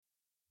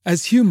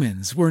As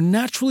humans, we're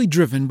naturally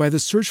driven by the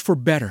search for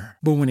better.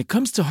 But when it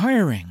comes to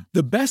hiring,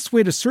 the best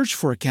way to search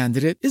for a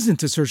candidate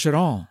isn't to search at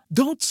all.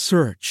 Don't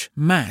search,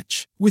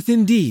 match with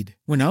Indeed.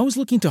 When I was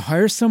looking to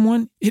hire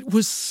someone, it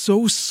was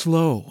so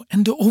slow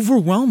and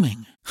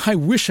overwhelming. I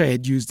wish I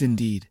had used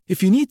Indeed.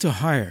 If you need to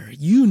hire,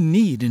 you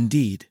need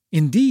Indeed.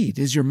 Indeed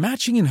is your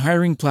matching and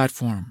hiring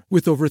platform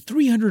with over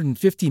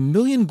 350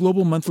 million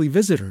global monthly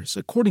visitors,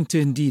 according to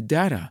Indeed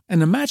data,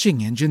 and a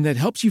matching engine that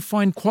helps you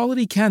find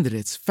quality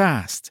candidates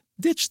fast.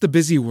 Ditch the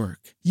busy work.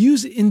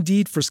 Use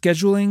Indeed for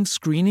scheduling,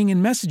 screening,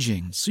 and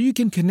messaging so you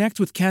can connect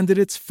with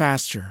candidates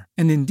faster.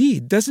 And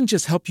Indeed doesn't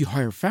just help you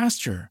hire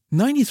faster.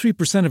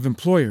 93% of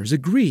employers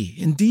agree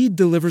Indeed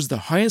delivers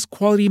the highest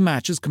quality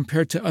matches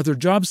compared to other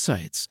job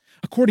sites,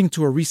 according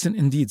to a recent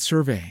Indeed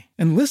survey.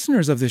 And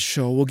listeners of this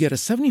show will get a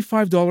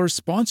 $75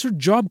 sponsored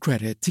job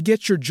credit to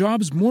get your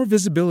jobs more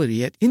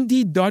visibility at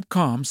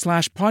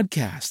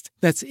Indeed.com/podcast.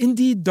 That's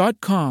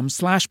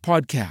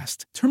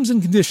Indeed.com/podcast. Terms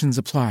and conditions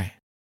apply.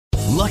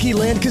 Lucky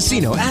Land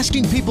Casino,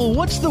 asking people,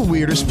 what's the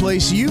weirdest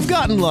place you've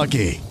gotten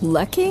lucky?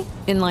 Lucky?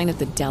 In line at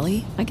the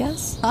deli, I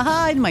guess?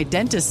 Aha, in my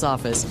dentist's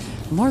office.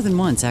 More than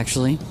once,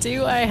 actually.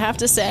 Do I have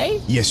to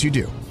say? Yes, you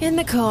do. In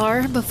the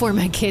car before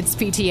my kids'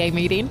 PTA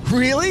meeting.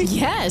 Really?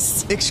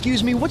 Yes.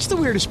 Excuse me, what's the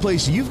weirdest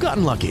place you've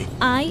gotten lucky?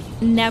 I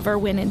never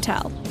win and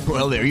tell.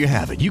 Well, there you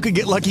have it. You can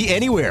get lucky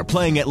anywhere,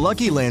 playing at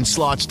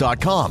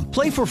LuckyLandSlots.com.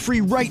 Play for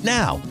free right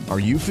now. Are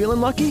you feeling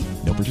lucky?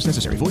 No purchase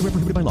necessary. Void where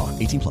prohibited by law.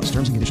 18+.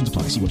 Terms and conditions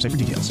apply. See website for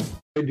details.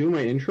 I do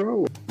my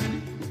intro. I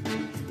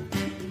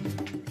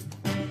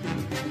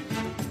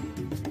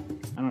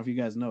don't know if you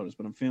guys noticed,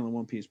 but I'm feeling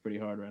One Piece pretty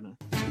hard right now.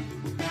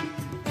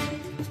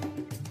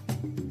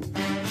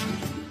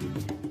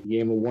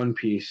 Game of One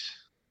Piece.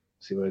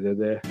 See what I did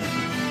there?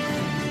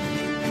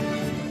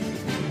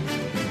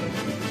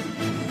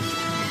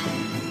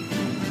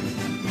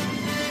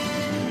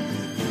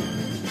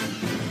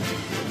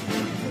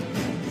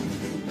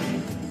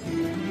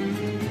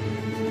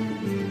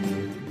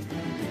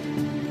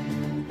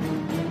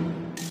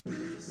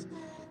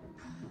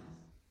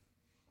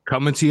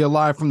 Coming to you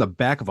live from the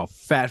back of a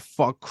fat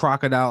fuck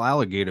crocodile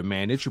alligator,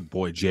 man. It's your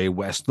boy Jay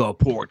West, the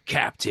port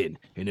captain.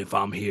 And if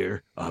I'm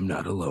here, I'm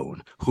not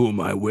alone. Who am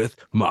I with?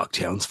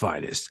 Mocktown's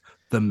finest.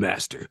 The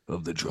master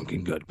of the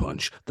drunken gut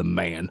punch. The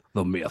man,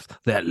 the myth,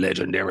 that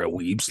legendary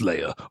weeb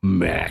slayer,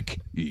 Mac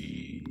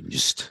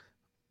East.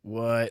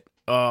 What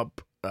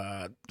up,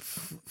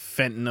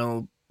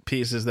 fentanyl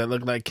pieces that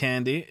look like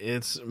candy?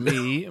 It's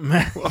me,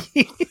 Mac.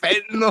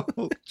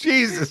 Fentanyl?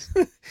 Jesus.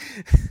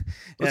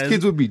 Those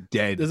kids would be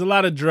dead. There's a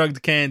lot of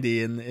drugged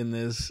candy in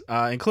this,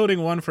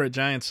 including one for a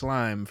giant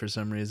slime for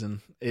some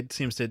reason. It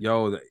seems to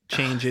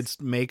change its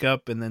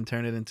makeup and then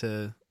turn it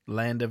into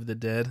Land of the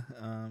Dead.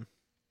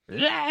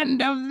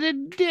 Land of the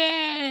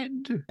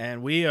Dead.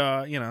 And we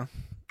are, we're on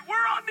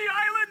the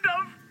island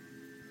of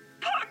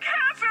Punk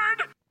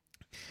Hazard.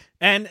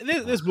 And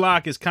this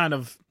block is kind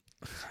of,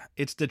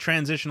 it's the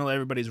transitional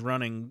everybody's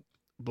running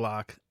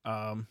block.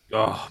 Oh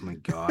my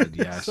god,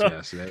 yes, so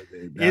yes.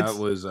 That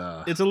was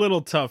it's a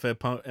little tough at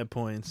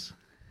points.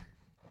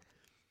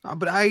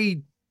 But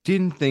I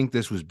didn't think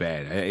this was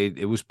bad.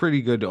 It was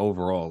pretty good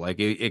overall. Like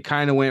it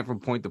kind of went from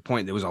point to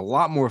point. There was a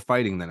lot more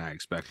fighting than I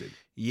expected.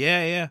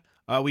 Yeah.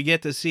 We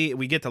get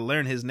to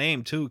learn his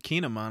name too,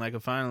 Kinemon. I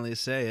can finally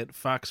say it.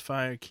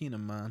 Foxfire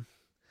Kinemon.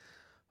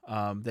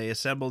 They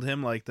assembled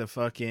him like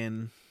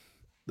the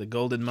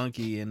golden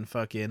monkey in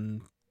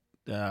fucking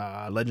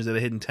Legends of the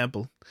Hidden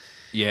Temple.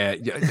 Yeah,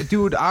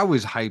 dude, I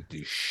was hyped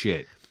as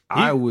shit.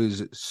 And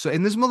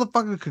this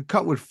motherfucker could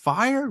cut with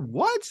fire?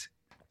 What?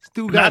 This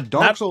dude got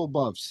Dark Soul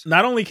buffs.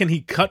 Not only can he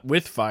cut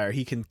with fire,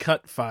 he can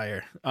cut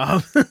fire.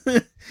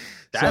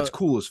 That's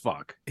cool as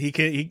fuck.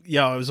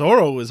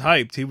 Zoro was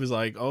hyped. He was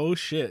like, oh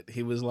shit.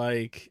 He was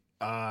like,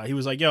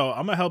 yo,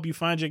 I'm gonna help you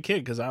find your kid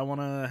because I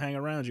want to hang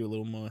around you a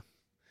little more.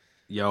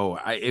 Yo,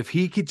 if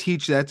he could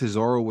teach that to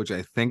Zoro, which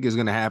I think is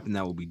going to happen,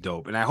 that would be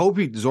dope. And I hope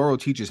Zoro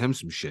teaches him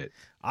some shit.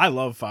 I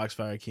love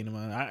Foxfire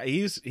Kinemon.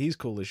 He's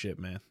cool as shit,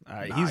 man.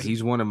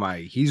 He's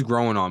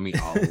growing on me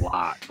a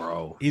lot,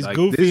 bro. He's like,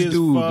 goofy as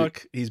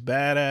fuck. He's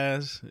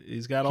badass.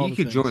 He's got all. He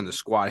could join the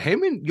squad.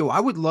 I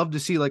would love to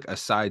see like a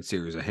side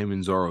series of him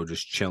and Zoro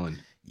just chilling.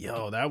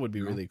 Yo, that would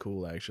be really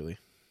cool, actually.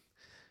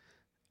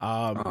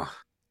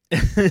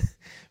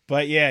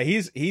 But yeah,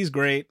 he's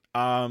great.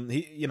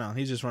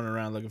 He's just running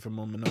around looking for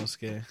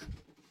Momonosuke.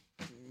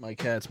 My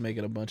cat's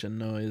making a bunch of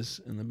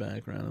noise in the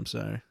background. I'm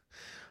sorry.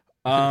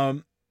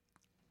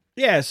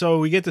 Yeah, so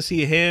we get to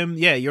see him.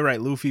 Yeah, you're right.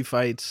 Luffy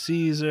fights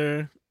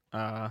Caesar.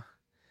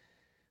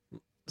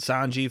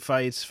 Sanji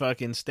fights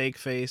fucking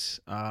Steakface.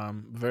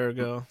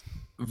 Virgo.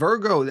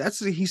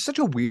 He's such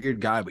a weird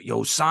guy, but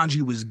yo,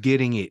 Sanji was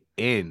getting it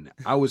in.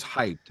 I was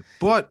hyped.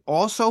 But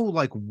also,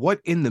 like,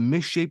 what in the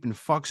misshapen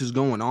fucks is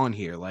going on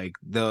here? Like,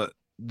 the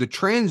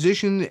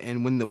transition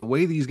and when the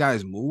way these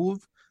guys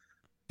move,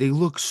 they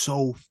look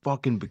so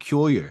fucking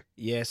peculiar.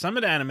 Yeah, some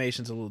of the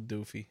animation's a little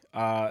doofy.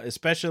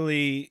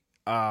 Especially,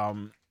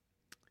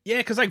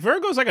 because like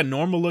Virgo's like a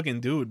normal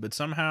looking dude, but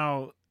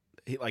somehow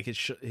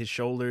his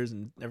shoulders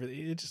and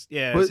everything. It just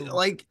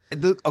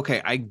But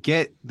okay, I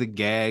get the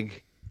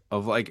gag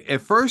of like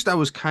at first I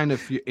was kind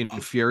of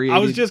infuriated. I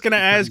was just gonna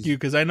ask you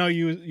because I know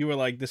you were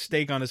like the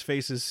steak on his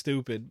face is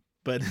stupid,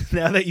 but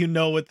now that you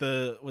know what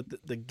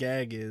the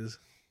gag is,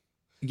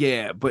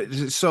 yeah. But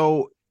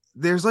so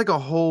there's like a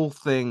whole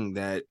thing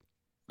that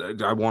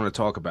I want to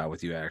talk about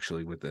with you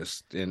actually with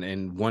this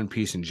and One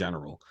Piece in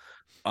general.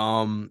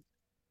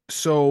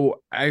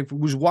 So I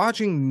was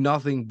watching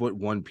nothing but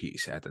One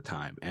Piece at the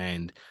time,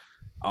 and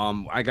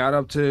I got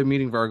up to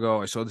meeting Virgo.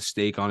 I saw the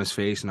steak on his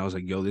face, and I was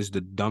like, "Yo, this is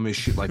the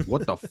dumbest shit. Like,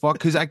 what the fuck?"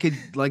 Because I could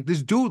like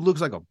this dude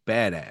looks like a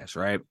badass,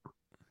 right?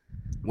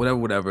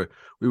 Whatever.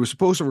 We were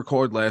supposed to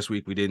record last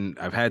week. We didn't.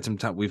 I've had some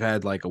time. We've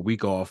had like a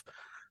week off.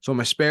 So in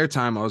my spare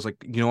time, I was like,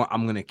 you know what?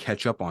 I'm gonna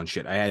catch up on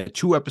shit. I had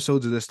 2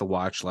 episodes of this to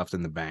watch left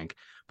in the bank,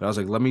 but I was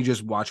like, let me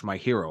just watch My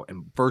Hero.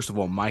 And first of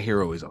all, My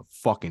Hero is a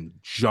fucking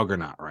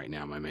juggernaut right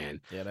now, my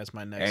man. Yeah, that's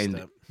my next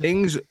step.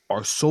 Things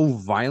are so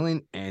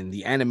violent, and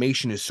the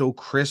animation is so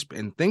crisp,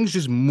 and things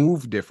just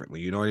move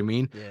differently. You know what I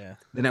mean? Yeah.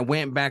 Then I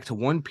went back to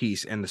One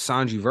Piece and the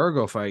Sanji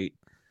Virgo fight.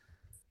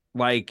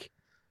 Like,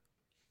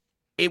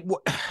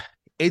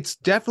 it's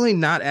definitely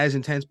not as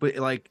intense, but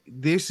like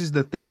this is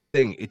the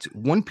thing. It's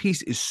One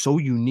Piece is so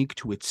unique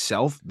to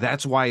itself.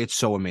 That's why it's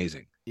so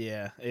amazing.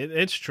 Yeah,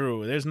 it's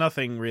true. There's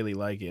nothing really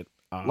like it.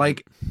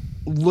 Like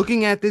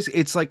looking at this,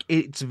 it's like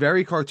it's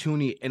very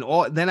cartoony and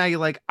all. Then I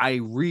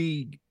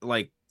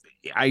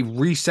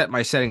reset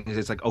my settings.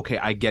 It's like, okay,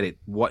 I get it.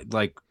 What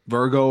like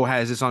Virgo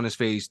has this on his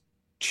face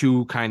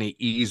to kind of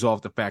ease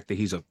off the fact that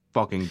he's a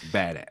fucking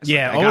badass.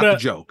 Yeah, like, I got the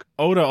joke.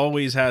 Oda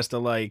always has to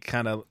like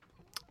kind of.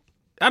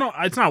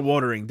 It's not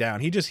watering down.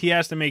 He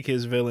has to make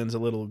his villains a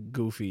little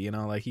goofy, you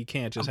know, like he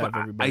can't just have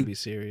everybody be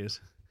serious.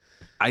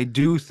 I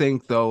do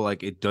think though,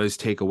 like it does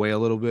take away a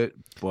little bit,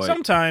 but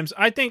sometimes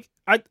I think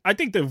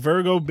the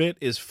Virgo bit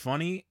is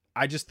funny.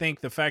 I just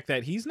think the fact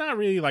that he's not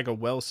really like a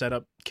well set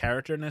up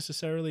character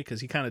necessarily because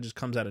he kind of just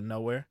comes out of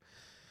nowhere.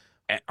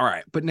 All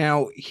right, but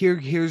now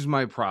here's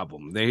my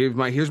problem.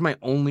 Here's my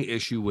only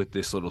issue with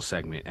this little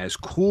segment. As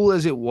cool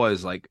as it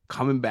was, like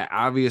coming back,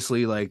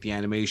 obviously, like the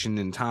animation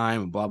and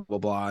time and blah blah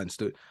blah and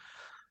stuff.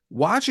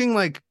 Watching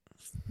like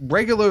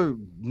regular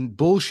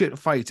bullshit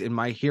fights in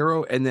My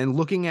Hero, and then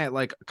looking at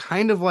like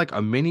kind of like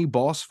a mini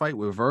boss fight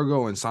with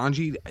Virgo and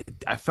Sanji,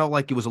 I felt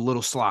like it was a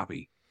little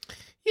sloppy.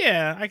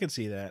 Yeah, I could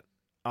see that.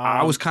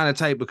 I was kind of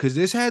tight because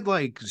this had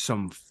like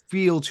some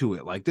feel to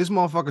it. Like this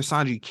motherfucker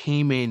Sanji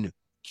came in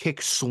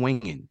kick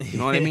swinging, you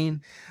know what I mean?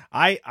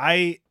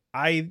 Yeah,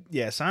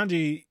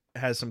 Sanji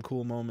has some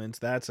cool moments.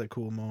 That's a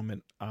cool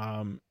moment.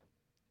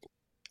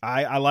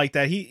 I like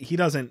that he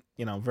doesn't,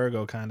 you know,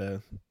 Virgo kind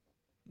of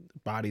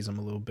bodies him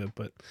a little bit,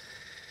 but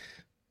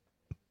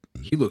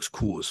he looks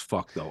cool as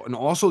fuck though. And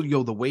also,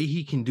 yo, the way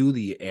he can do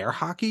the air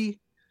hockey.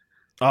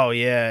 Oh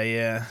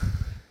yeah.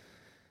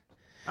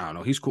 I don't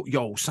know. He's cool.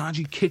 Yo,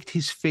 Sanji kicked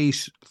his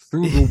face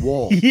through the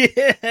wall.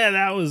 Yeah,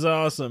 that was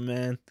awesome,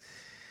 man.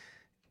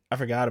 I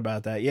forgot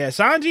about that. Yeah,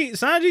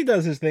 Sanji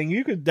does his thing.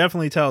 You could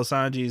definitely tell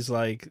Sanji's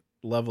like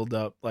leveled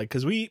up. Like,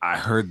 cause I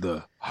heard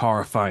the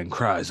horrifying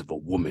cries of a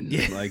woman.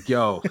 Yeah. Like,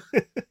 yo.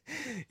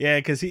 Yeah,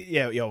 cause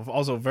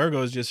also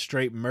Virgo's just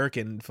straight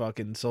murking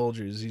fucking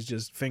soldiers. He's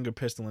just finger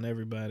pistoling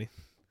everybody.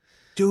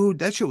 Dude,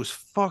 that shit was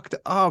fucked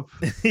up.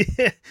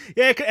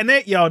 Yeah, and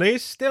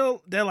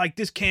they're like,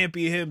 this can't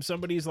be him.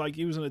 Somebody's like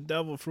using a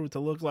devil fruit to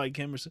look like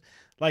him.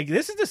 Like,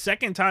 this is the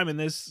second time in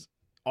this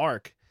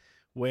arc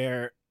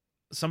where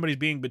somebody's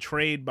being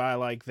betrayed by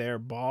like their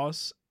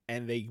boss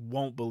and they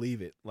won't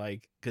believe it.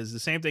 Like, because the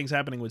same thing's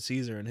happening with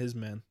Caesar and his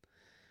men.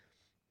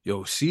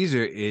 Yo,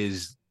 Caesar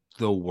is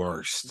the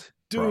worst.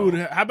 Dude,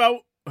 bro. How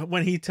about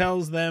when he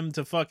tells them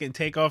to fucking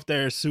take off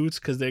their suits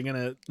because they're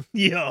gonna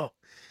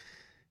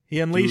he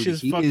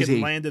unleashes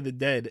fucking Land of the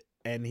Dead,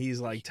 and he's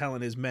like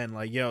telling his men,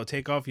 like, yo,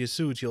 take off your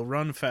suits, you'll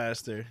run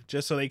faster,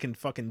 just so they can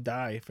fucking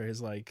die for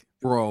his like.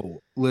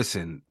 Bro,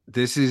 listen,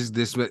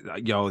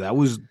 that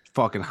was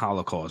fucking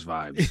Holocaust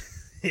vibes.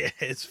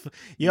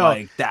 Yeah,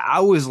 like that.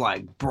 I was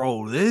like,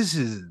 bro, this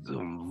is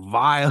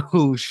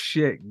vile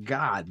shit.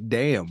 God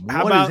damn,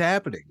 what is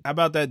happening? How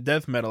about that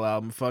death metal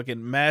album,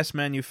 fucking Mass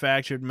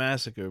Manufactured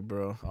Massacre,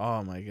 bro?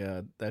 Oh my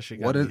god, that shit.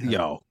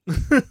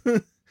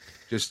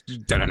 Just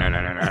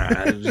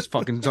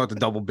fucking start the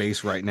double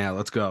bass right now.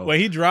 Let's go. When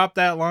he dropped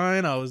that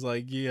line, I was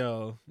like,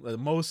 yo, the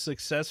most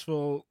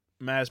successful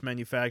Mass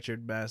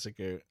Manufactured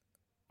Massacre.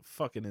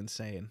 Fucking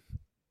insane.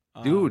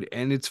 Dude,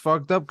 and it's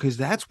fucked up because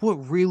that's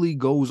what really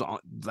goes on.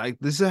 Like,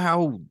 this is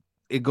how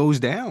it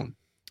goes down.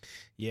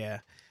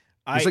 Yeah.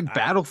 It's like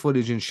battle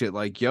footage and shit.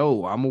 Like,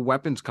 yo, I'm a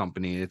weapons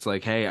company. It's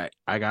like, hey,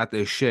 I got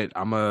this shit.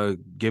 I'm going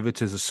to give it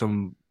to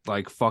some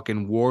like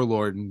fucking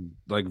warlord and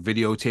like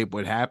videotape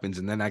what happens,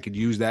 and then I could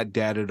use that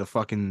data to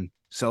fucking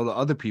sell to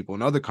other people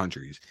in other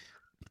countries.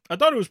 I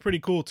thought it was pretty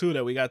cool too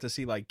that we got to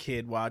see like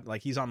Kid watch,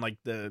 like he's on like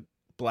the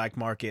black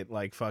market,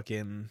 like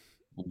fucking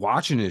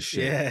watching this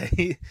shit.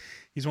 Yeah,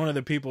 he's one of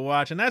the people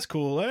watching. That's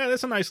cool.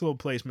 That's a nice little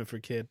placement for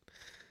Kid.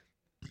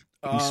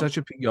 He's such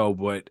a yo,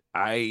 but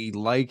I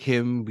like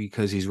him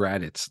because he's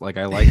Raditz. Like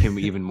I like him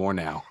even more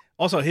now.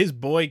 Also, his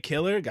boy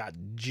Killer got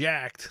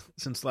jacked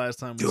since last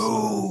time we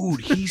saw him.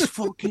 Dude, he's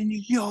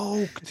fucking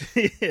yoked.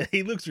 Yeah,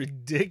 he looks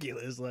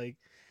ridiculous. Like,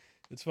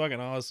 it's fucking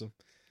awesome.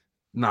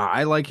 Nah,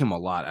 I like him a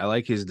lot. I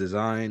like his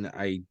design.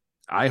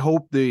 I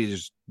hope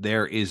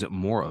there is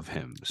more of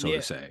him, so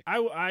to say.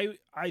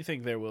 I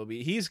think there will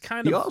be. He's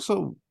kind He of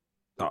also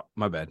oh,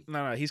 my bad.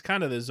 no, he's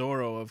kind of the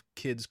Zoro of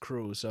Kid's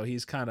crew, so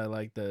he's kind of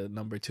like the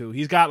number 2.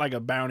 He's got like a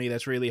bounty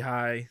that's really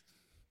high.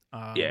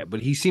 Yeah,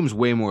 but he seems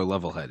way more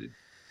level-headed.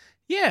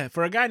 Yeah,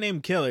 for a guy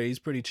named Killer, he's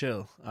pretty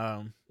chill.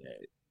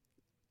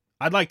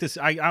 I'd like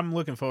to. I'm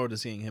looking forward to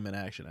seeing him in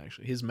action.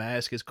 Actually, his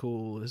mask is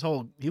cool.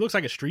 He looks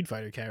like a Street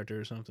Fighter character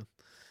or something.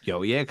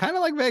 Yo, yeah, kind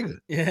of like Vega.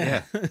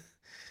 Yeah.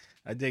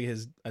 I dig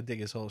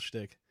his whole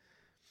shtick.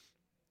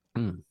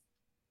 Yeah,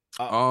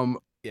 go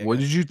what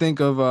did you think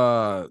of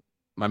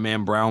my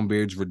man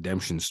Brownbeard's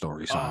redemption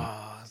story,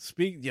 son?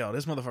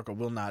 This motherfucker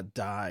will not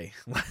die.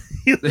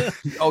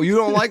 Oh, you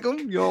don't like him?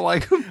 You don't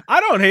like him? I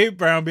don't hate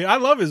Brownbeard. I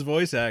love his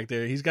voice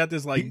actor. He's got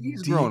this like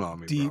He's grown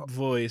on me, deep bro.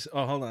 voice.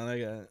 Oh, hold on, I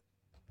got it.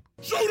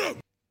 Shoot him!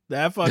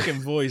 That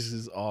fucking voice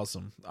is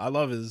awesome. I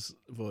love his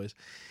voice.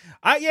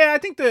 I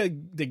think the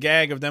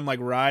gag of them like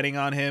riding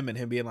on him and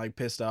him being like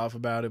pissed off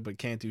about it but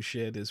can't do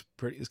shit is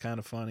kind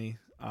of funny.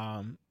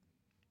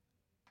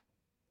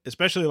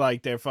 Especially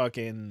like they're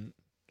fucking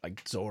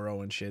like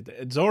Zoro and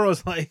shit.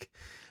 Zoro's like,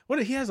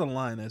 he has a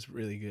line that's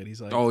really good.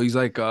 He's like,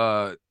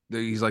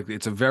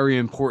 it's a very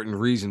important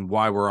reason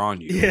why we're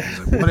on you. Yeah. He's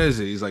like, what is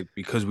it? He's like,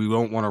 because we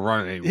don't want to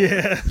run anymore.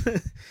 yeah,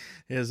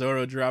 yeah.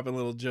 Zoro dropping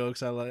little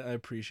jokes. I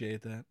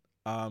appreciate that.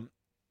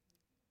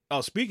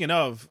 Speaking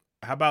of,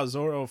 how about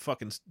Zoro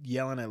fucking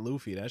yelling at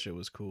Luffy? That shit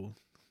was cool.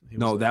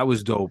 That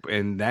was dope,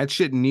 and that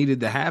shit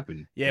needed to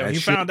happen. Yeah, when he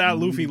found out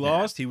Luffy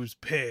lost, he was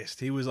pissed.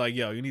 He was like,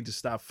 "Yo, you need to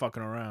stop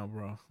fucking around,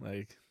 bro.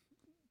 Like,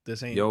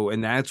 this ain't." Yo,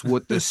 and that's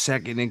what the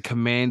second in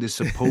command is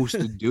supposed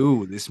to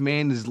do. This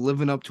man is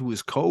living up to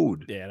his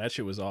code. Yeah, that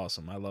shit was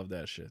awesome. I love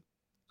that shit.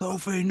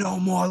 Luffy, no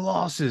more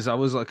losses. I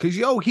was like, because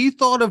he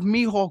thought of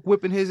Mihawk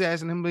whipping his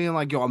ass and him being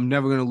like, yo, I'm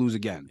never gonna lose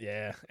again.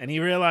 Yeah, and he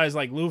realized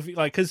like Luffy,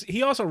 like, because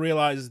he also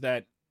realizes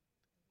that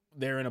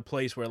they're in a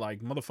place where like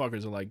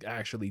motherfuckers are like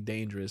actually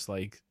dangerous.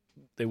 Like,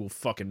 they will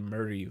fucking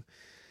murder you.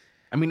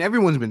 I mean,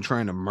 everyone's been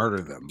trying to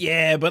murder them.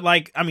 Yeah, but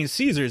like, I mean,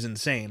 Caesar's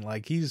insane.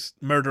 Like, he's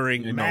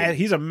murdering.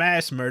 He's a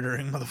mass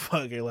murdering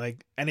motherfucker.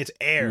 Like, and it's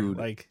air. Dude.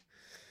 Like,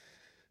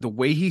 The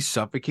way he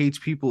suffocates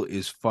people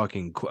is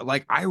fucking cool.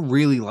 Like, I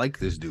really like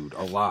this dude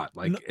a lot.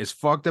 Like, as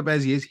fucked up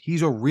as he is,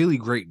 he's a really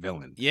great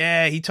villain.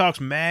 Yeah, he talks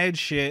mad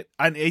shit,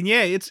 and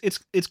yeah,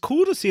 it's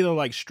cool to see the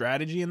like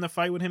strategy in the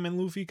fight with him and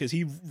Luffy, because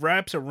he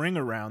wraps a ring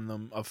around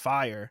them of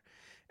fire,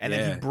 and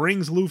then he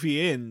brings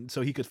Luffy in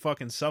so he could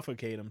fucking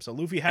suffocate him. So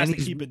Luffy has to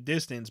keep a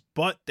distance,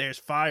 but there's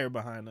fire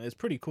behind him. It's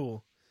pretty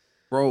cool.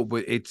 Bro,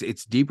 but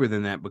it's deeper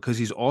than that, because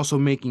he's also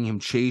making him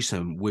chase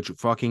him, which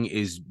fucking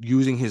is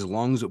using his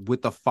lungs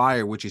with the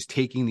fire, which is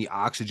taking the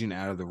oxygen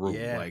out of the room.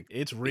 Yeah, like,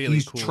 it's really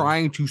he's cool.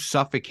 trying to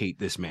suffocate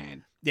this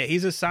man. Yeah,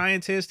 he's a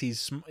scientist.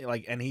 He's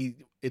like, and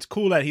it's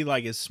cool that he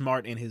like is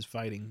smart in his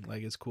fighting.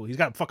 Like, it's cool. He's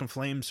got a fucking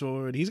flame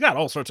sword. He's got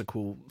all sorts of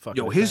cool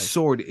fucking. Yo, his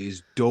sword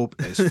is dope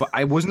as fuck.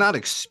 I was not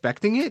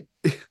expecting it.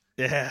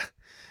 Yeah,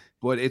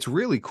 but it's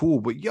really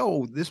cool. But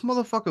yo, this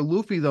motherfucker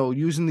Luffy though,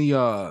 using the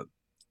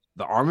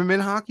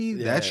armament hockey,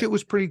 that shit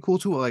was pretty cool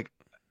too. Like,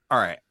 all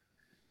right,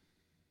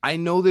 I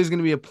know there's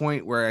gonna be a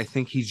point where I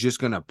think he's just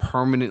gonna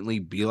permanently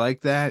be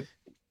like that.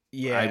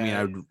 Yeah, I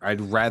mean, I'd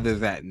rather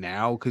that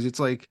now, because it's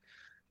like,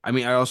 I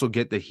mean, I also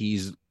get that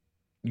he's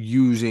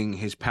using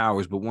his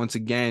powers, but once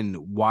again,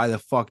 why the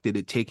fuck did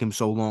it take him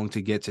so long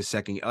to get to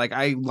second? Like,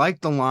 I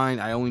like the line,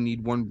 "I only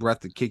need one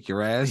breath to kick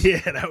your ass."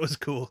 Yeah, that was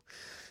cool.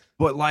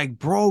 But like,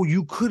 bro,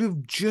 you could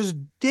have just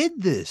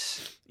did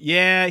this.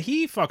 Yeah,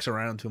 he fucks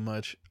around too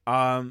much.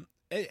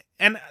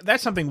 And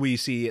that's something we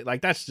see,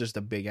 like, that's just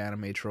a big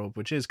anime trope,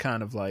 which is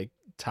kind of like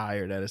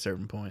tired at a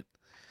certain point.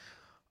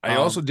 I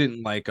also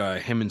didn't like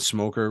him and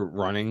Smoker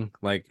running,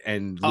 like,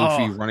 and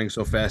Luffy running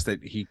so fast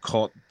that he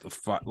caught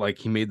like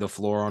he made the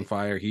floor on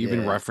fire. He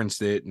even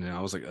referenced it, and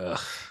I was like, ugh.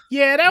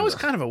 Yeah, that was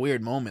kind of a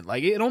weird moment.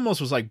 Like, it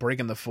almost was like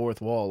breaking the fourth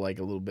wall, like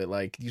a little bit.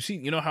 Like,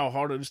 you know how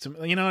hard it is to,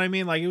 you know what I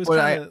mean? Like, it was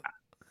kind of.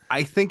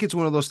 I think it's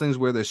one of those things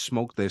where there's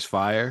smoke, there's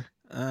fire.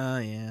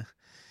 Yeah.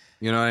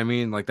 You know what I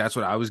mean? Like, that's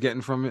what I was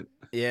getting from it.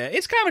 Yeah,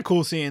 it's kind of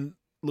cool seeing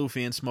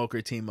Luffy and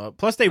Smoker team up.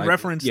 Plus, they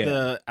referenced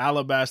the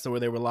Alabasta where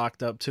they were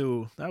locked up,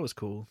 too. That was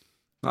cool.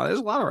 No, there's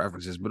a lot of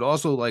references, but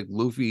also, like,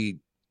 Luffy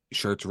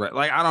shirts red.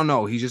 Like, I don't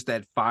know. He's just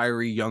that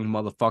fiery young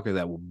motherfucker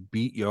that will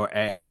beat your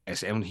ass.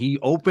 And when he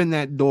opened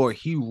that door,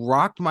 he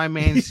rocked my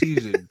man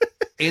Caesar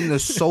in the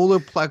solar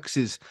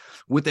plexus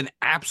with an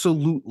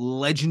absolute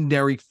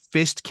legendary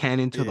fist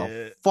cannon to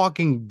the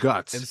fucking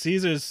guts. And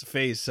Caesar's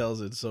face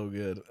sells it so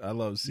good. I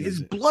love Caesar.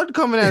 His blood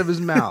coming out of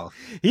his mouth.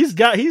 He's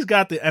got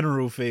the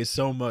Enru face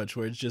so much,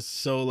 where it's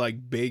just so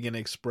like big and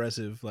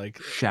expressive. Like,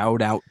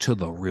 shout out to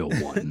the real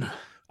one.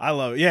 I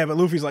love it. Yeah, but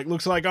Luffy's like,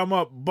 looks like I'm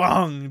up.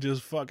 Bong!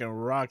 Just fucking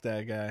rock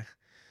that guy.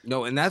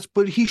 No,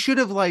 but he should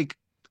have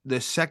the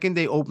second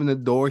they opened the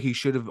door, he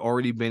should have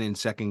already been in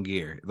second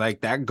gear. Like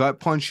that gut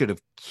punch should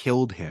have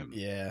killed him.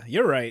 Yeah,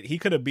 you're right. He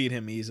could have beat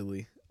him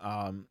easily.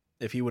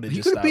 If he would have He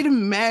just could have beat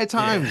him mad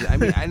times. Yeah. I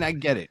mean, and I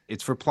get it.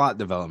 It's for plot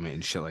development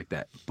and shit like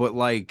that. But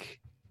I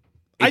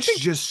it's think-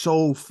 just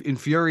so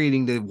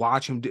infuriating to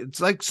watch him. It's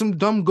like some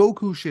dumb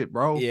Goku shit,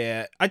 bro.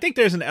 Yeah, I think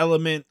there's an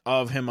element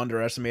of him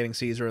underestimating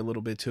Caesar a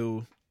little bit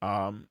too.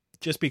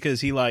 Just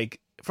because he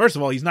first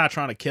of all, he's not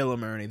trying to kill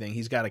him or anything.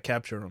 He's got to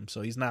capture him,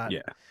 so he's not.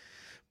 Yeah.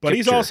 But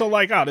he's Capture. also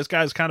like, oh, this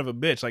guy's kind of a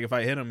bitch. Like if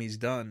I hit him, he's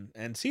done.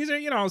 And Caesar,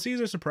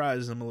 Caesar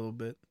surprises him a little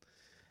bit.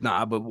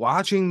 Nah, but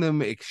watching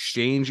them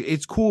exchange,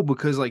 it's cool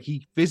because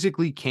he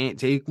physically can't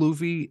take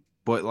Luffy,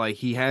 but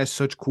he has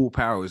such cool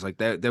powers. Like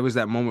that, there was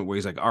that moment where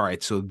he's like, "All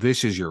right, so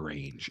this is your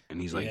range," and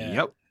he's like, Yeah.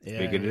 "Yep, Yeah,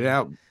 figured it yeah.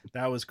 out."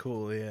 That was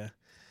cool. Yeah.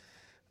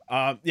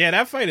 Yeah,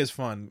 that fight is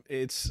fun.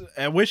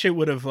 I wish it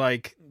would have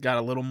got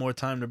a little more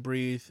time to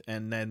breathe,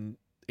 and then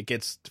it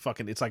gets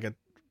fucking. It's like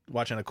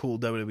watching a cool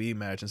WWE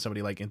match, and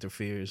somebody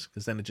interferes,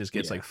 because then it just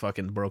gets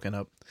fucking broken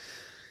up.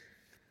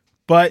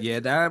 But Yeah,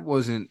 that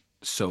wasn't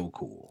so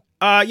cool.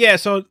 yeah.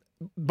 So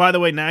by the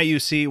way, now you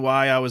see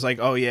why I was like,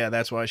 oh yeah,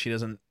 that's why she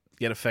doesn't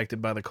get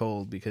affected by the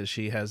cold, because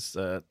she has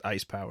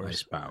ice powers.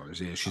 Ice powers.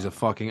 Yeah, she's a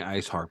fucking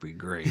ice harpy.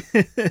 Great.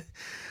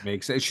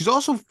 Makes sense. She's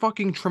also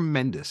fucking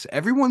tremendous.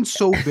 Everyone's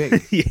so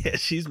big. Yeah,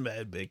 she's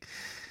mad big.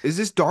 Is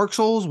this Dark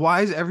Souls?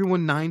 Why is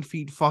everyone 9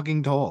 feet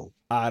fucking tall?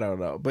 I don't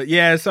know. But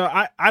yeah, so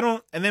I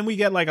don't, and then we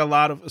get a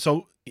lot of,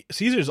 so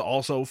Caesar's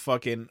also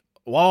fucking,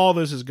 while all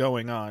this is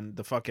going on,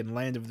 the fucking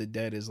Land of the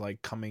Dead is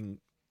coming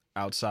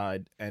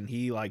outside, and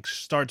he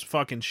starts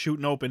fucking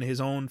shooting open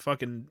his own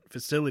fucking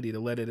facility to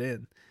let it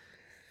in.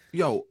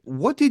 Yo,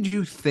 what did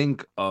you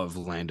think of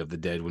Land of the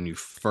Dead when you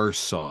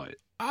first saw it?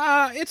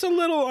 It's a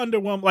little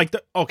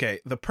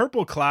underwhelming. The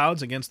purple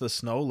clouds against the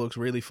snow looks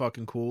really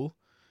fucking cool.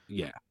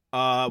 Yeah.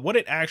 What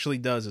it actually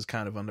does is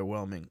kind of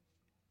underwhelming.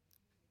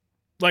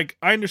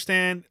 I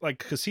understand,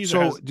 because Caesar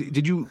So has,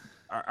 did you?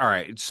 All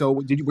right. So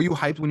were you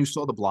hyped when you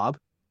saw the Blob?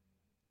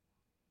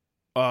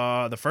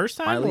 the first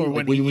time, Smiley, or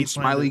when he eats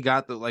Smiley one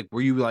of the- got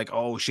were you like,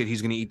 oh shit,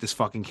 he's gonna eat this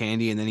fucking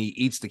candy, and then he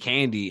eats the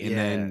candy, and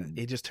then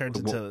he just turns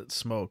Wha- into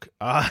smoke.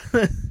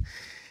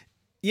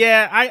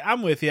 Yeah,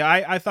 I'm with you.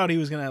 I thought he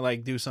was gonna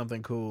do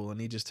something cool, and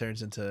he just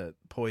turns into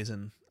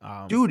poison.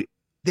 dude,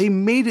 they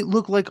made it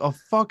look like a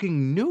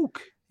fucking nuke.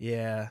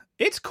 Yeah,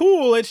 it's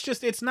cool. It's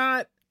just it's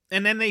not.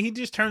 And then he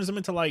just turns them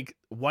into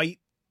white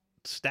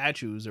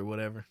statues or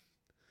whatever.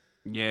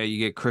 Yeah, you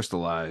get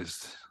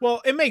crystallized.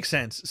 Well, it makes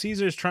sense.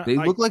 Caesar's trying. They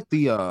look like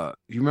the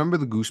you remember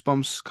the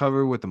Goosebumps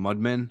cover with the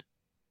Mudmen?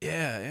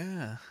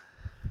 Yeah.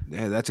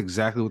 Yeah, that's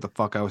exactly what the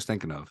fuck I was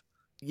thinking of.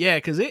 Yeah,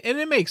 because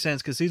it makes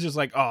sense, because Caesar's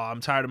like, oh,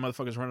 I'm tired of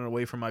motherfuckers running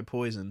away from my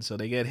poison. So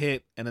they get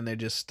hit, and then they're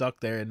just stuck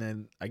there, and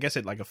then I guess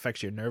it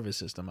affects your nervous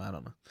system. I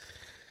don't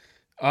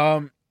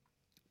know.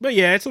 But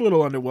yeah, it's a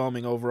little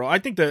underwhelming overall. I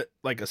think that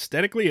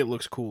aesthetically it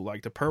looks cool.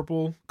 The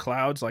purple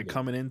clouds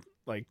coming in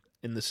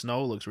in the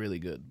snow looks really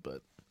good.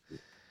 But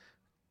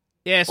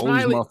yeah, All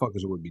these Smiley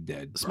motherfuckers would be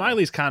dead. Bro.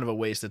 Smiley's kind of a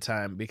waste of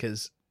time,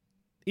 because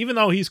even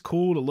though he's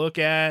cool to look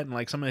at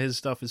and some of his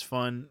stuff is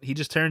fun, he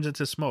just turns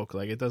into smoke.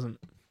 It doesn't.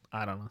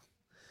 I don't know.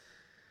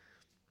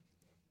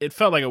 It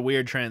felt like a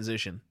weird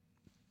transition.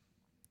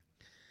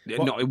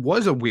 No, it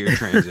was a weird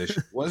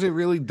transition. Wasn't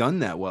really done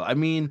that well. I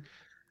mean,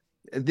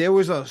 there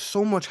was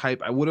so much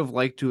hype. I would have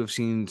liked to have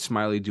seen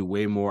Smiley do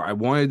way more. I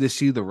wanted to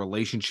see the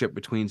relationship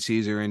between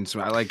Caesar and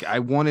Smiley. I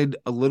wanted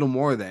a little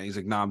more of that. He's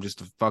like, "No, I'm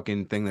just a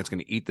fucking thing that's going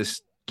to eat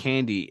this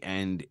candy,"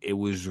 and it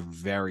was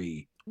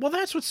very. Well,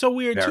 that's what's so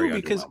weird Very too,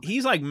 because underwhelming.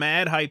 he's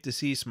mad hyped to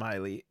see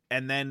Smiley,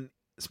 and then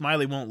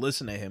Smiley won't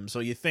listen to him. So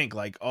you think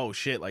oh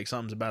shit,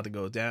 something's about to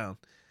go down,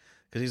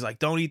 because he's like,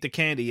 don't eat the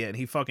candy yet, and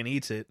he fucking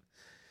eats it,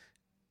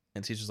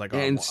 and Caesar's like, oh,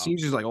 And wow.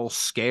 Caesar's all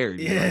scared.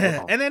 You're Yeah,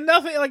 like, "Oh, and then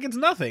nothing, it's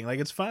nothing,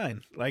 it's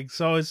fine,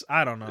 so it's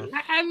I don't know.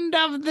 Land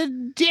of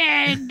the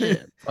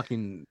Dead.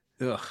 Fucking.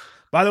 Ugh.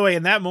 By the way,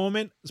 in that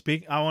moment,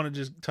 I want to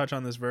just touch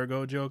on this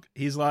Virgo joke.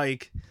 He's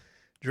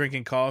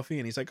drinking coffee,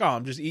 and he's like, oh,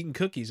 I'm just eating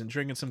cookies and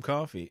drinking some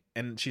coffee.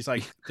 And she's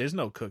like, there's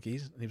no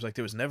cookies. And he was like,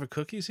 there was never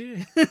cookies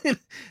here?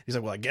 He's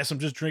like, well, I guess I'm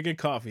just drinking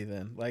coffee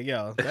then.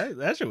 Yo,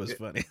 that shit was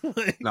funny.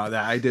 No,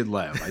 that I did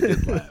laugh. I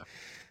did laugh.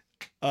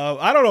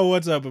 I don't know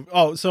what's up.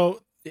 Oh,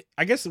 so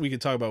I guess we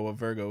could talk about what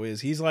Virgo is.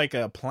 He's like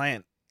a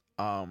plant.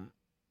 I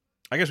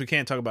guess we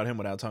can't talk about him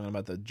without talking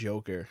about the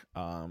Joker,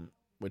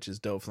 which is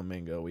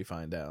Doflamingo, we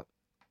find out.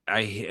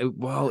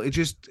 It's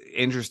just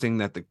interesting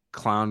that the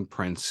Clown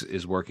Prince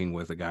is working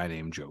with a guy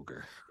named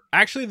Joker.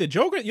 Actually, the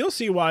Joker, you'll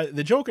see why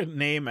the Joker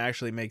name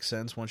actually makes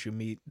sense once you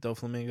meet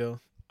Doflamingo.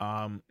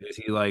 Is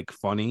he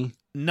funny?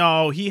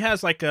 No, he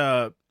has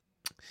the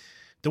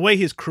way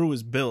his crew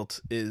is built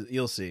is,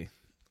 you'll see.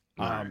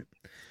 Right.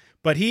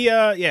 But he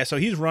so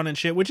he's running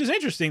shit, which is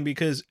interesting,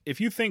 because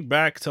if you think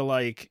back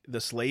to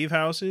the slave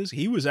houses,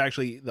 he was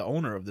actually the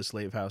owner of the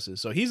slave houses.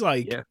 So he's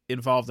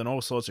involved in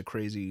all sorts of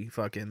crazy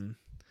fucking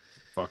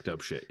Fucked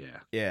up shit, yeah.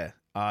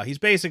 yeah. He's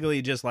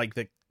basically just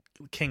the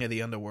king of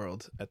the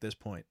underworld at this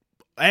point.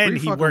 And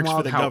Pretty he fucking works for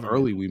wild the how government.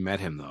 early we met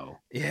him, though.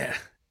 Yeah.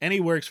 And he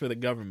works for the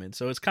government.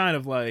 So it's kind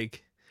of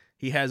like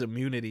he has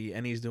immunity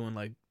and he's doing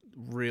like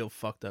real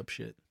fucked up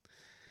shit.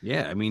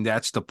 Yeah, I mean,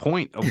 that's the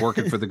point of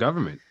working for the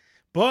government.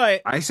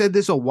 But I said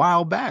this a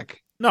while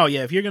back. no,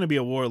 yeah, if you're going to be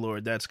a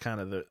warlord, that's kind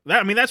of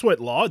that's what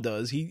Law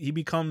does. He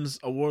becomes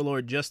a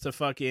warlord just to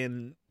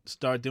fucking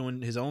start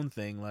doing his own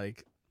thing,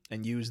 like,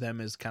 and use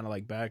them as kind of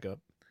like backup.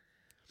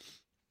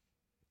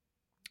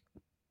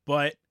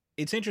 But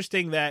it's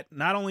interesting that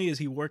not only is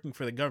he working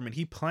for the government,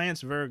 he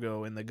plants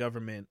Virgo in the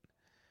government,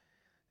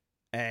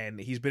 and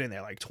he's been in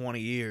there like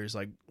 20 years,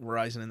 like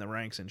rising in the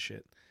ranks and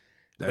shit.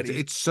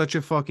 It's such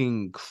a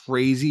fucking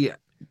crazy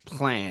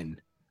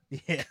plan.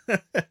 Yeah.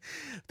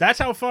 That's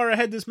how far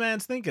ahead this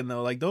man's thinking,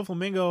 though. Like,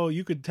 Doflamingo,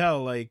 you could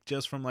tell, like,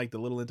 just from like the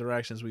little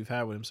interactions we've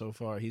had with him so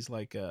far, he's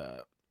like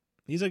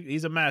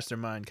he's a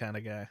mastermind kind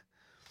of guy.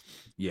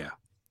 Yeah.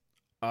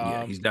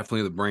 Yeah, he's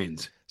definitely the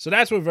brains. So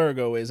that's what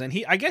Virgo is, and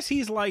I guess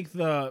he's like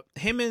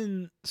him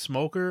and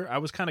Smoker. I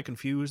was kind of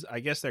confused. I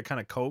guess they're kind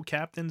of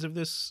co-captains of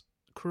this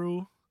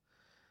crew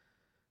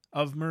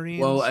of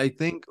Marines. Well, I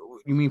think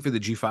you mean for the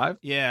G5?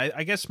 Yeah,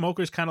 I guess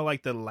Smoker's kind of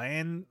like the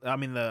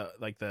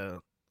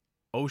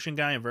ocean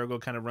guy, and Virgo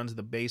kind of runs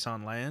the base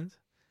on land.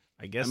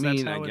 I guess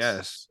that's how I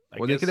guess.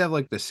 They could have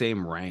like the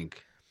same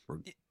rank.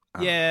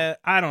 Yeah,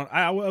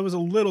 I was a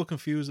little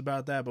confused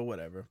about that, but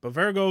whatever. But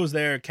Virgo's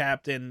their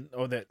captain,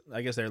 or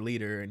I guess their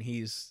leader, and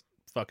he's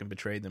fucking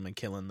betrayed them and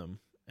killing them.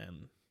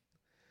 And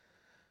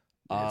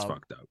it's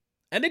fucked up.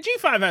 And the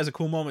G5 has a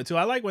cool moment too.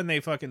 I like when they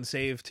fucking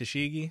save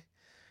Tashigi.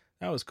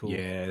 That was cool.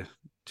 Yeah,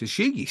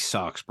 Tashigi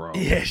sucks, bro.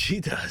 Yeah, she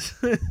does.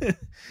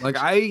 Like,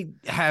 I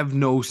have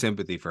no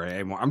sympathy for her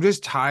anymore. I'm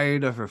just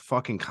tired of her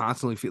fucking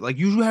constantly like,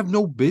 you have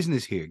no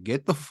business here.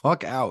 Get the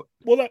fuck out.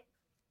 Well,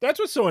 that's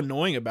what's so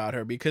annoying about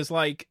her, because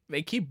like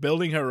they keep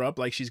building her up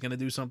like she's gonna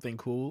do something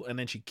cool, and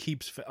then she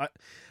keeps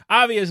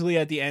obviously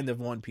at the end of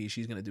One Piece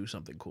she's gonna do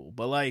something cool,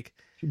 but like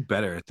she's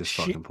better at this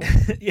fucking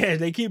point. Yeah,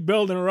 they keep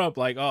building her up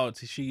like, oh,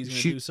 she's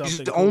gonna do something.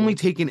 She's cool. only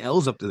taking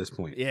L's up to this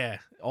point. Yeah,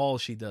 all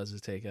she does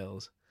is take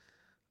L's.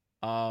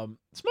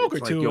 Smoker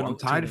like, too. Yo, I'm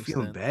tired of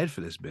feeling bad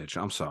for this bitch.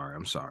 I'm sorry.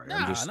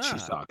 Nah. She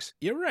sucks.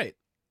 You're right.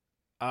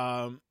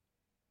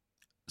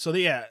 So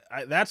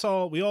that's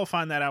all. We all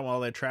find that out while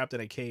they're trapped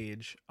in a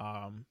cage.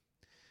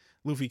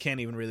 Luffy can't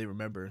even really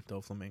remember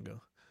Doflamingo.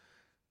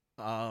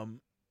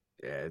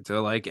 Yeah, to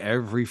like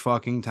every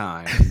fucking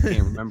time. He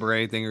can't remember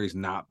anything, or he's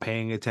not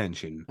paying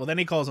attention. Well, then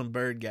he calls him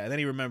Bird Guy. Then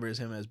he remembers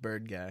him as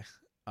Bird Guy.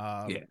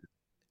 Yeah.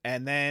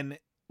 And then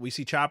we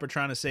see Chopper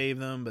trying to save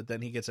them, but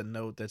then he gets a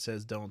note that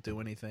says, "Don't do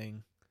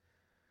anything."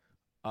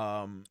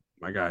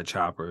 My God,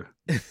 Chopper.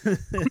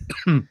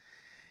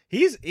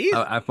 He's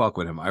I fuck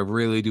with him. I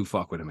really do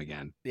fuck with him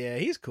again. Yeah,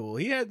 he's cool.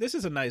 This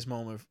is a nice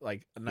moment,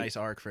 like a nice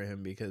arc for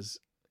him, because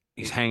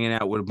he's hanging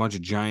out with a bunch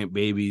of giant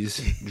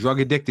babies, drug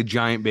addicted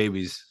giant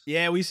babies.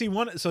 Yeah, we see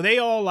one. So they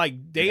all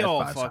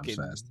fucking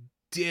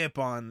dip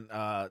on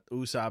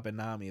Usopp and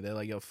Nami. They're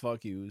like, yo,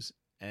 fuck yous,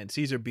 and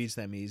Caesar beats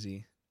them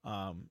easy.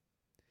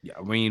 Yeah,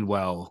 I mean,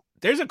 well,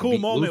 there's a cool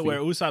moment Luffy. where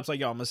Usopp's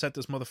like, yo, I'm gonna set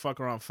this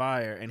motherfucker on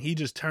fire, and he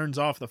just turns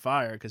off the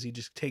fire because he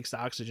just takes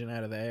the oxygen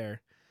out of the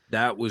air.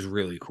 That was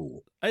really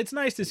cool. It's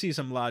nice to see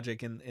some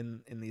logic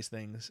in these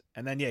things.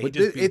 And then he But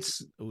just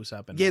beats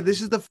Usopp. And Nami.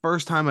 This is the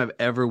first time I've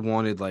ever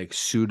wanted like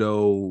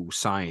pseudo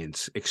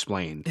science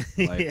explained.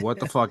 Like,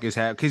 what the fuck is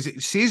happening?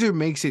 Because Caesar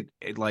makes it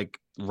like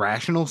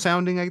rational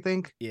sounding, I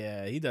think.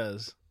 Yeah, he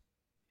does.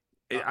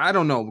 I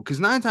don't know, because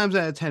 9 times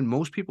out of 10,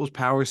 most people's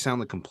powers sound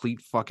like complete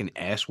fucking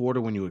ass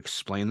water when you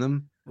explain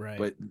them. Right.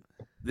 But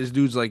this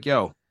dude's like,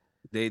 yo,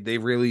 they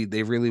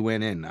really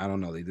went in. I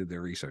don't know. They did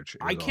their research.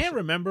 I can't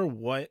remember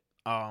what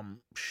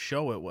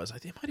show it was. I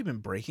think it might have been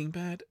Breaking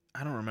Bad.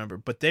 I don't remember.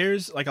 But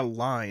there's like a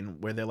line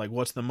where they're like,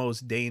 what's the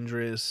most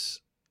dangerous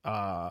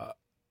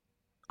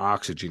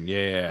oxygen?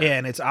 Yeah,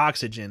 and it's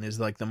oxygen is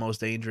like the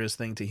most dangerous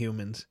thing to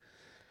humans,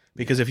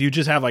 because if you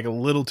just have like a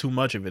little too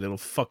much of it, it'll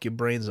fuck your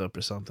brains up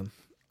or something.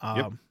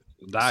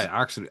 Die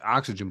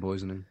oxygen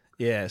poisoning.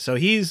 Yeah, so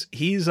he's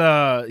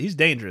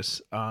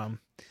dangerous. But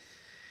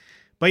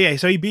yeah,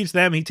 so he beats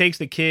them, he takes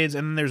the kids,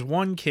 and then there's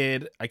one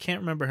kid, I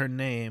can't remember her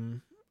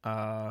name,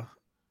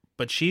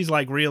 but she's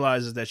like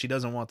realizes that she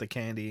doesn't want the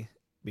candy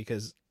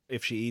because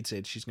if she eats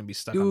it, she's gonna be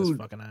stuck on this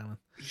fucking island.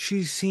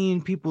 She's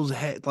seeing people's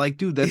head. Like,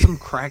 dude, that's some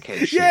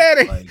crackhead shit.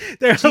 Yeah,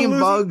 they're seeing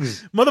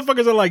bugs.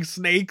 Motherfuckers are like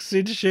snakes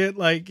and shit.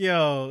 Like,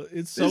 yo,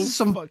 it's so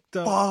fucked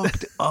up.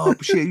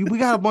 Shit. We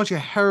got a bunch of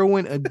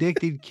heroin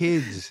addicted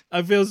kids.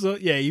 I feel so.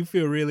 Yeah, you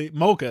feel really.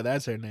 Mocha,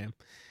 that's her name.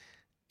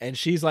 And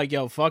she's like,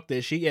 yo, fuck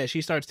this.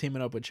 She starts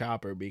teaming up with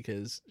Chopper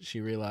because she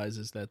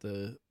realizes that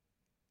the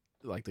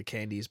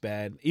candy's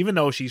bad. Even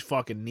though she's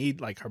fucking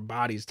like her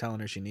body's telling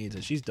her she needs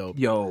it. She's dope.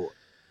 Yo,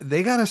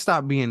 they gotta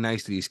stop being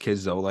nice to these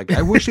kids though. Like,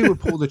 I wish they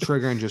would pull the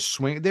trigger and just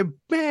swing. They're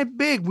bad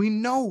big. We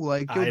know.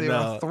 Like, yo, they're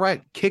a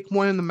threat. Kick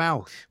one in the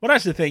mouth. Well,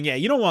 that's the thing. Yeah,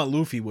 you don't want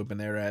Luffy whipping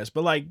their ass,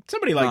 but like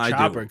somebody like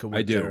Chopper could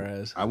whip their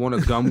ass. I want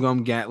to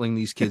gum Gatling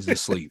these kids to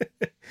sleep.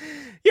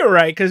 You're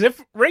right, because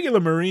if regular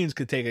Marines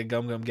could take a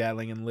Gum Gum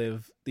Gatling and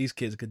live, these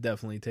kids could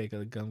definitely take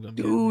a Gum Gum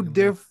Gatling. Dude,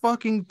 they're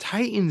fucking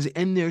titans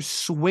and they're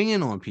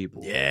swinging on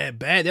people. Yeah,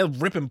 bad. They're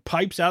ripping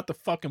pipes out the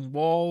fucking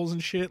walls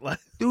and shit. Like,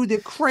 dude, they're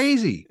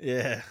crazy.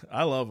 Yeah,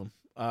 I love them.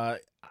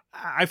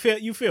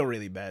 You feel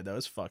really bad though.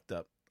 It's fucked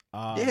up.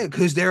 Yeah,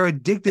 because they're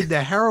addicted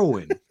to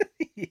heroin.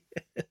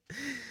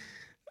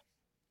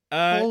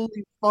 Yeah.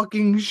 Holy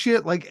fucking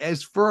shit! Like,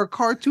 as for a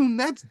cartoon,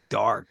 that's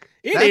dark.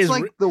 That's is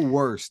like the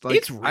worst. Like,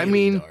 it's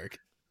really dark.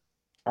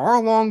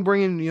 Arlong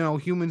bringing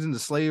humans into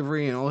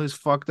slavery and all his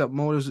fucked up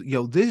motives.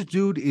 This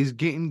dude is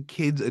getting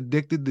kids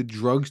addicted to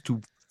drugs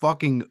to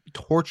fucking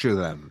torture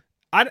them.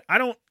 I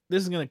don't.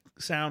 This is gonna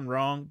sound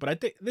wrong, but I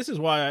think this is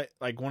why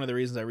one of the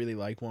reasons I really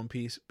like One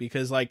Piece,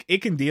 because like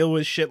it can deal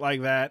with shit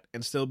like that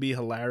and still be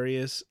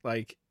hilarious,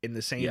 like in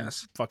the same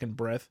fucking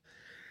breath.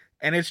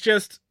 And it's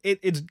just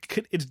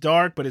it's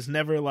dark, but it's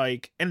never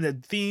like, and the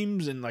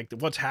themes and like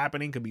what's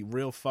happening could be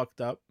real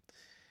fucked up,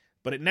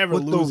 but it never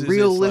loses the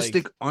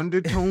realistic its,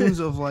 undertones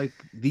of like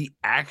the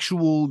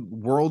actual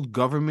world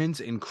governments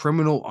and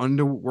criminal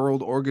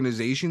underworld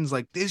organizations.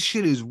 Like, this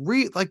shit is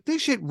real. Like,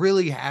 this shit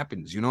really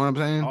happens. You know what I'm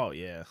saying? Oh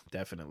yeah,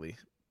 definitely.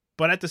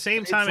 But at the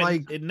same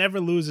time, it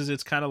never loses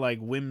its kind of like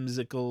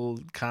whimsical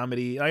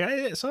comedy.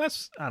 So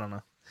that's, I don't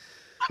know.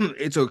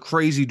 It's a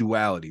crazy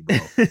duality, bro.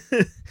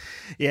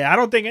 Yeah, I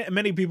don't think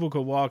many people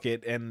could walk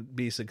it and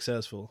be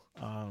successful.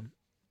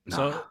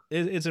 So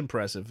it's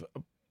impressive.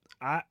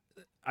 I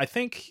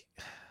think.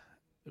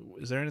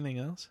 Is there anything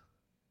else?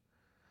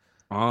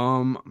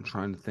 I'm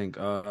trying to think.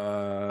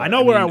 I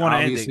know where I want to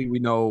end. Obviously, we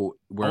know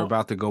we're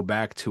about to go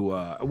back to.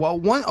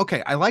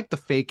 Okay, I like the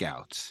fake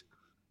outs.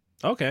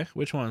 Okay,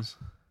 which ones?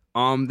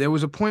 There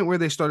was a point where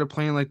they started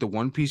playing like the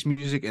One Piece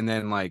music, and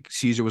then like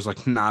Caesar was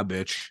like, "Nah,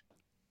 bitch."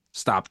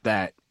 Stop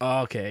that.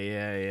 Okay,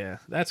 yeah.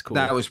 That's cool.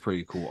 That was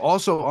pretty cool.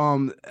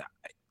 Also,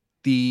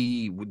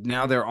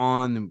 now they're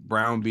on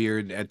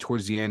Brownbeard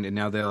towards the end, and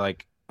now they're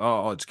like,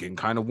 oh, it's getting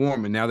kind of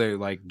warm, and now they're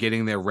like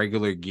getting their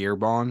regular gear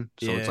on.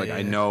 So it's like,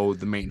 I know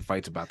the main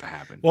fight's about to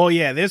happen. Well,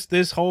 yeah,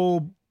 this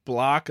whole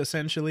block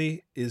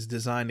essentially is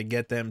designed to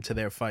get them to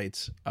their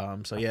fights.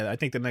 So yeah, I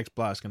think the next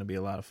block is going to be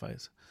a lot of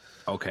fights.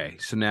 Okay,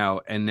 so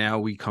now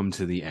we come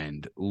to the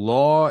end.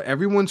 Law,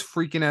 everyone's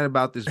freaking out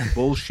about this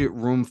bullshit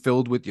room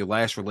filled with your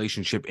last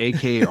relationship,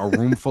 aka a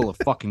room full of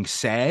fucking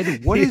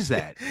sad. What is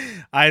that?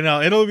 I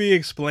know, it'll be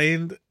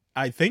explained,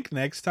 I think,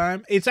 next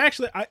time. It's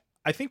actually,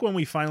 I think when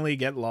we finally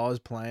get Law's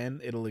plan,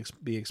 it'll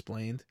be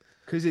explained.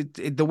 Because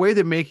the way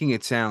they're making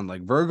it sound,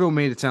 like Virgo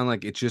made it sound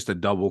like it's just a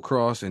double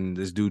cross and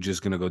this dude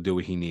just gonna go do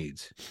what he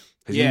needs.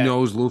 Because he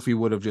knows Luffy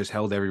would have just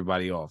held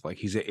everybody off. Like,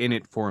 he's in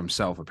it for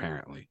himself,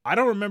 apparently. I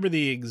don't remember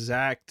the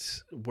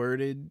exact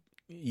worded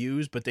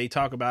used, but they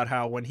talk about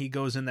how when he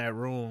goes in that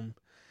room,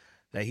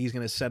 that he's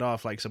going to set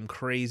off like some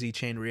crazy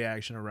chain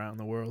reaction around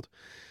the world.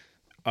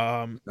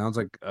 Sounds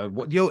like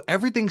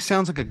everything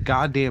sounds like a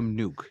goddamn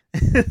nuke.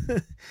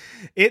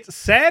 It's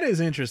sad is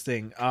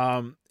interesting.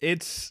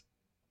 It's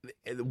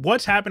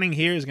what's happening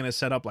here is going to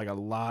set up like a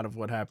lot of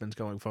what happens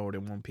going forward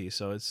in One Piece.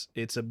 So it's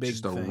a big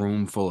just a thing.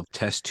 Room full of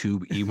test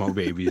tube emo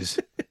babies,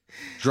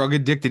 drug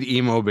addicted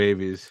emo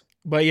babies.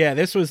 But yeah,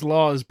 this was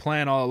Law's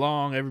plan all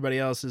along. Everybody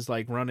else is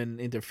like running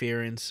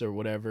interference or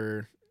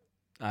whatever.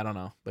 I don't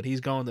know, but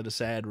he's going to the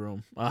sad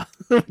room.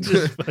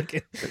 Just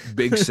fucking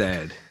big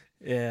sad.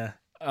 Yeah.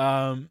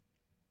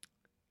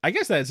 I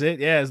guess that's it.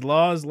 Yeah, as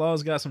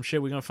Law's got some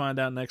shit we're gonna find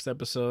out next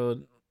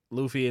episode.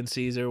 Luffy and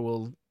Caesar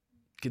will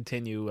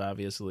continue,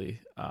 obviously.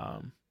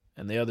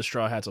 And the other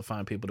Straw Hats will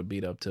find people to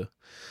beat up too.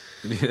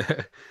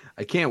 Yeah.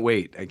 I can't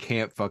wait. I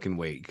can't fucking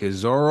wait. Because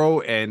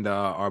Zoro and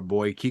our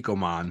boy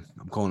Kikoman,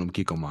 I'm calling him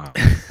Kikoman,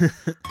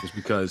 just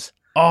because.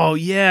 Oh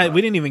yeah,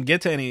 we didn't even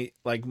get to any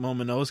like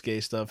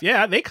Momonosuke stuff.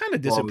 Yeah, they kind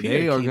of disappeared.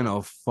 They are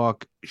gonna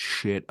fuck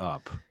shit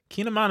up.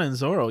 Kinemon and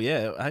Zoro.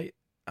 Yeah,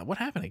 what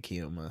happened to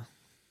Kinemon?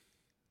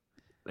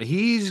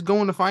 He's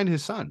going to find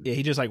his son. Yeah,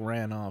 he just like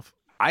ran off.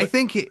 I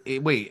think.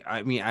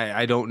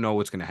 I don't know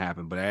what's going to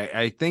happen, but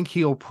I think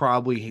he'll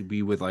probably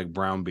be with like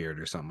Brownbeard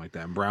or something like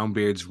that. And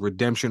Brownbeard's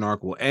redemption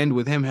arc will end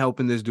with him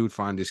helping this dude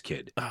find his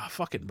kid. Ah,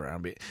 fucking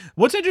Brownbeard.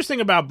 What's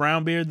interesting about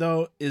Brownbeard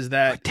though is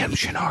that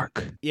redemption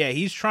arc. Yeah,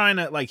 he's trying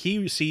to like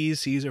he sees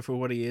Caesar for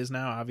what he is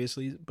now,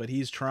 obviously, but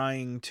he's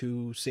trying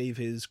to save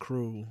his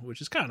crew,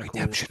 which is kind of cool.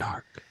 Redemption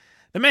arc.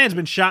 The man's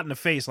been shot in the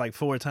face like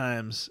 4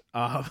 times.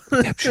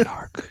 Redemption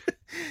arc.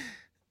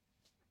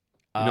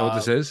 You know what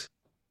this is?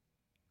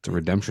 It's a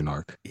redemption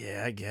arc.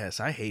 Yeah, I guess.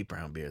 I hate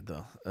Brownbeard,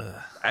 though.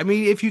 Ugh. I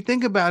mean, if you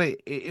think about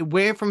it, it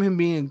went from him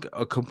being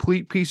a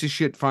complete piece of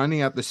shit,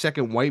 finding out the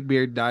second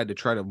Whitebeard died to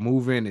try to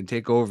move in and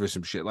take over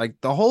some shit. Like,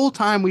 the whole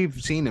time we've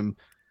seen him,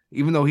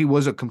 even though he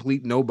was a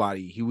complete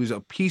nobody, he was a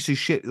piece of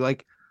shit.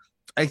 Like,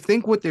 I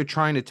think what they're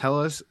trying to tell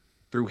us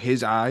through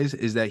his eyes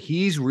is that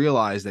he's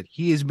realized that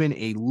he has been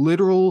a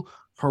literal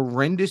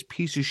horrendous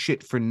piece of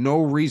shit for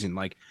no reason.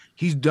 Like,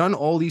 he's done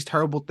all these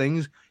terrible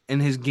things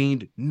and has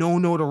gained no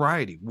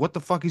notoriety. What the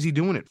fuck is he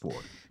doing it for?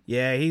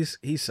 Yeah,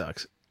 he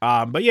sucks.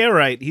 But yeah,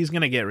 right. He's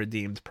gonna get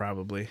redeemed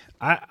probably.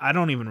 I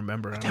don't even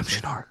remember.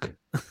 Redemption arc.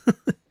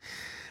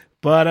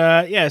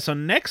 But yeah, so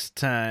next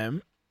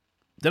time,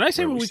 did I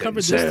say what we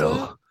covered this sail.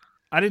 time?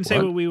 I didn't say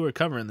What? what we were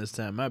covering this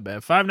time. My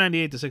bad.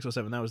 598 to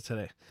 607. That was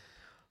today.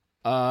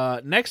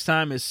 Next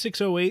time is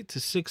 608 to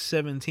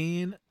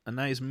 617. A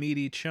nice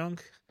meaty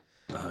chunk.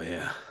 Oh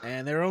yeah.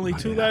 And there are only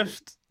two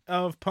left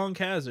of Punk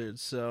Hazard.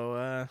 So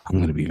I'm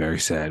gonna be very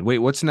sad. Wait,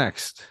 what's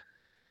next?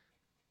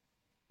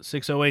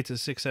 608 to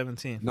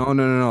 617.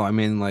 No. I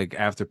mean, like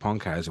after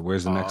Punk Hazard,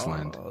 where's the next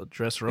land?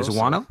 Dressrosa. Is it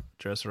Wano?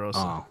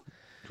 Dressrosa.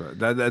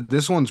 Oh,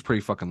 this one's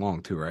pretty fucking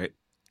long too, right?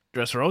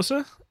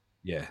 Dressrosa?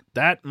 Yeah.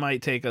 That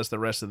might take us the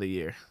rest of the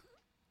year.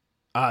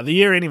 The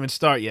year ain't even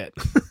start yet.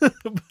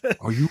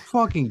 Are you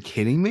fucking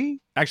kidding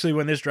me? Actually,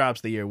 when this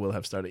drops, the year will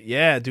have started.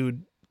 Yeah,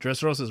 dude.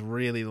 Dressrosa is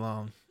really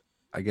long.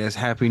 I guess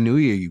Happy New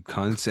Year, you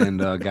cunts, and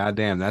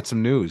goddamn, that's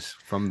some news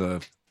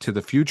from to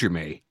the future,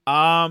 me.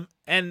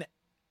 And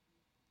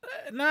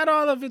not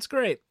all of it's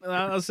great.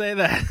 I'll say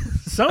that.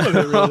 Some of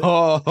it really.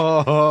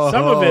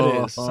 Some of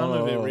it is. Some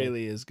of it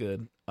really is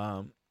good.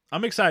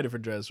 I'm excited for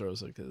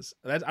Dressrosa because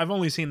I've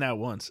only seen that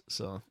once,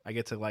 so I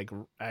get to like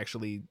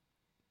actually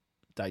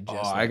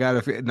digest. I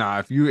gotta.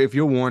 If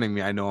you're warning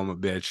me, I know I'm a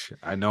bitch.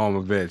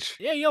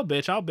 Yeah, you'll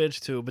bitch. I'll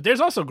bitch too. But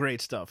there's also great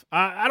stuff.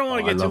 I don't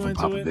want to get too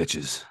into Papa it.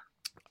 Bitches.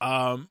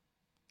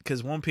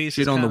 Because One Piece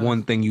Shit is on the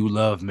one thing you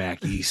love,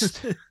 Mac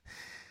East.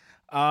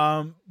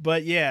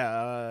 But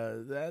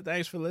yeah,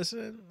 thanks for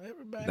listening,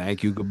 everybody.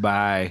 Thank you.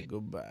 Goodbye.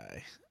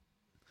 Goodbye.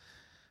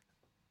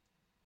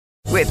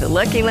 With the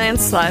Lucky Land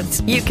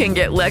Slots, you can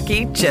get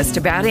lucky just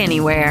about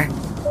anywhere.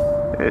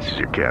 This is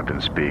your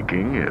captain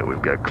speaking.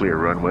 We've got clear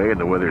runway and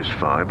the weather's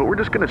fine, but we're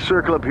just going to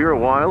circle up here a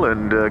while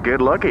and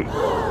get lucky.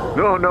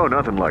 No,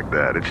 nothing like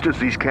that. It's just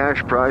these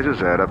cash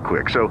prizes add up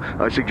quick. So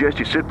I suggest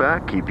you sit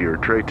back, keep your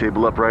tray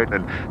table upright,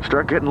 and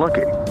start getting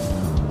lucky.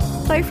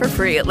 Play for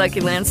free at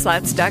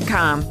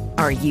LuckyLandSlots.com.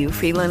 Are you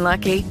feeling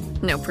lucky?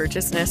 No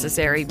purchase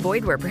necessary.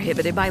 Void where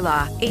prohibited by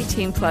law.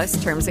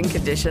 18+ terms and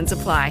conditions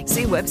apply.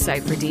 See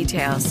website for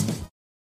details.